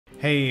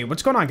Hey,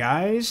 what's going on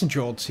guys?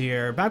 Jolts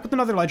here, back with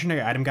another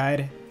legendary item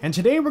guide, and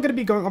today we're going to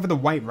be going over the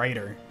White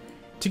Rider.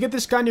 To get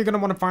this gun, you're going to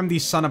want to farm the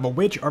Son of a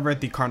Witch over at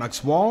the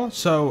Karnuk's Wall,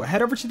 so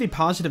head over to the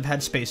Positive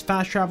Headspace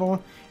Fast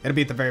Travel. It'll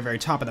be at the very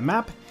top of the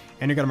map,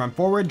 and you're going to run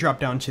forward, drop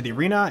down to the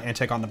arena, and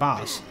take on the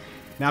boss.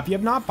 Now if you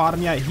have not bought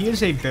him yet, he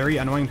is a very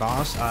annoying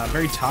boss,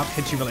 very tough,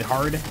 hits you really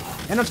hard,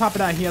 and on top of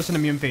that he has an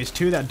immune phase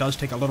too that does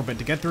take a little bit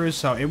to get through,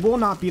 so it will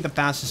not be the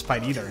fastest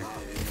fight either.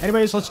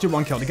 Anyways, let's do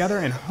one kill together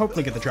and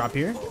hopefully get the drop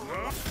here.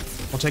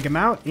 We'll take him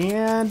out,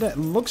 and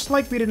looks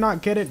like we did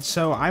not get it,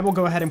 so I will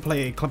go ahead and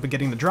play a clip of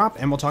getting the drop,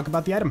 and we'll talk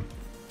about the item.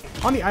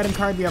 On the item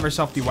card, we have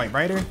ourselves the White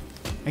Rider,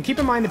 and keep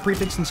in mind the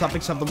prefix and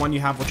suffix of the one you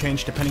have will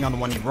change depending on the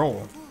one you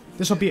roll.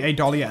 This will be a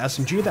Dahlia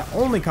SMG that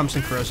only comes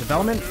in Corrosive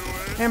Element,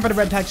 and for the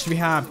red text we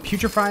have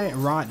Putrefy,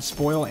 Rot,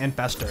 Spoil, and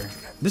Fester.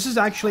 This is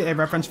actually a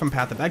reference from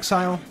Path of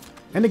Exile.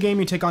 In the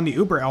game you take on the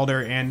Uber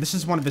Elder, and this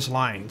is one of his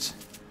lines.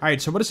 Alright,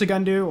 so what does the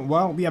gun do?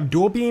 Well, we have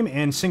dual beam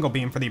and single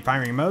beam for the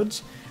firing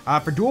modes.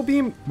 For dual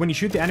beam, when you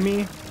shoot the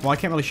enemy, well I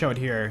can't really show it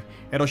here,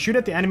 it'll shoot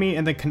at the enemy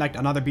and then connect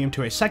another beam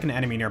to a second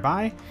enemy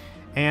nearby,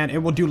 and it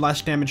will do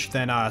less damage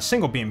than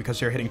single beam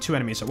because you're hitting two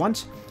enemies at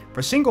once.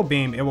 For single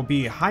beam, it will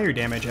be higher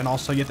damage, and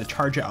also you have to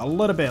charge it a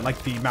little bit like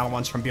the metal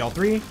ones from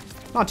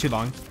BL3, not too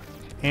long.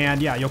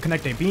 And yeah, you'll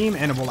connect a beam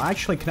and it will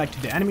actually connect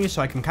to the enemy,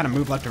 so I can kind of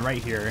move left and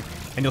right here,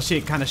 and you'll see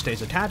it kind of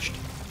stays attached,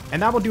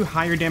 and that will do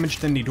higher damage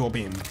than the dual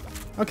beam.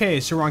 Okay,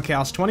 so we're on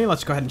Chaos 20,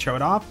 let's go ahead and show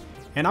it off.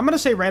 And I'm going to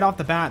say right off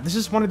the bat, this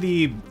is one of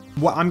the,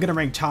 what I'm going to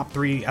rank top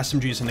 3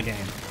 SMGs in the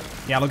game.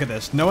 Yeah, look at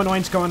this. No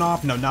annoyance going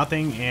off, no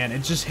nothing, and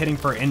it's just hitting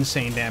for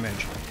insane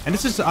damage. And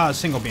this is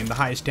single beam, the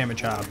highest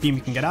damage beam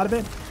you can get out of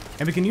it.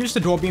 And we can use the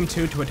dual beam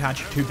too to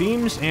attach 2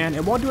 beams, and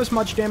it won't do as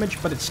much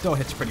damage, but it still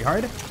hits pretty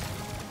hard.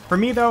 For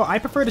me though, I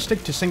prefer to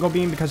stick to single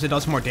beam because it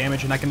does more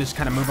damage and I can just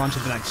kind of move on to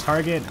the next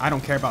target. I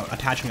don't care about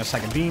attaching a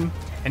second beam.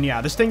 And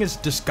yeah, this thing is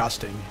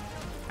disgusting.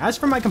 As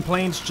for my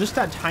complaints, just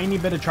that tiny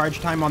bit of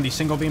charge time on the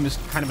single beam is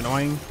kind of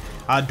annoying.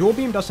 Dual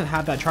beam doesn't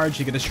have that charge,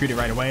 you can just shoot it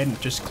right away and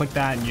just click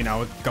that and you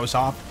know, it goes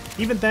off.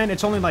 Even then,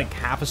 it's only like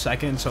half a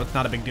second, so it's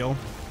not a big deal.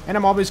 And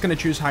I'm always going to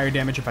choose higher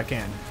damage if I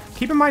can.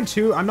 Keep in mind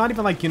too, I'm not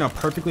even like, you know,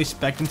 perfectly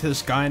spec'd into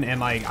this gun, and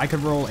like, I could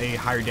roll a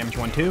higher damage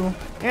one too.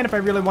 And if I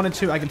really wanted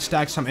to, I could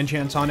stack some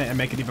enchants on it and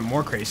make it even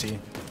more crazy.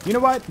 You know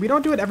what, we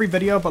don't do it every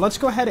video, but let's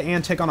go ahead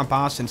and take on a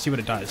boss and see what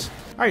it does.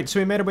 Alright, so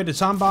we made our way to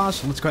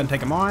Zomboss, let's go ahead and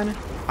take him on.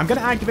 I'm going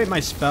to activate my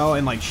spell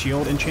and like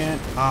shield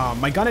enchant.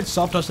 My gun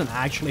itself doesn't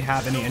actually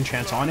have any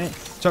enchants on it,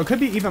 so it could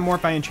be even more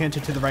if I enchant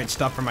it to the right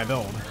stuff for my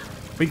build.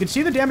 But you can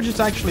see the damage is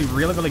actually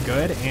really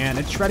good, and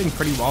it's shredding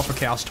pretty well for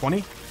Chaos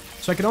 20.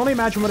 So I can only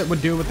imagine what it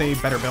would do with a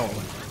better build.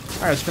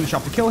 Alright, let's finish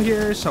off the kill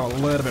here, so a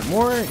little bit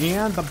more,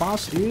 and the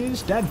boss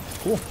is dead.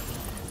 Cool.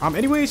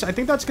 Anyways, I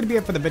think that's going to be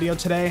it for the video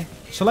today.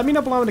 So let me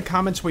know below in the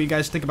comments what you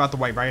guys think about the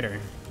White Rider.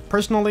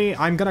 Personally,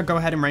 I'm going to go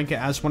ahead and rank it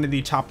as one of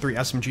the top 3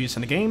 SMGs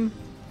in the game,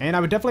 and I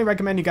would definitely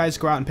recommend you guys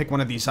go out and pick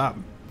one of these up.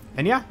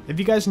 And yeah, if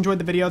you guys enjoyed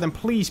the video, then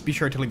please be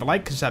sure to leave a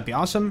like, because that'd be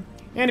awesome.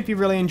 And if you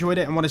really enjoyed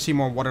it and want to see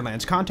more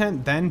Wonderlands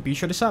content, then be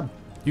sure to sub.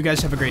 You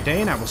guys have a great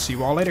day, and I will see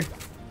you all later.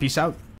 Peace out.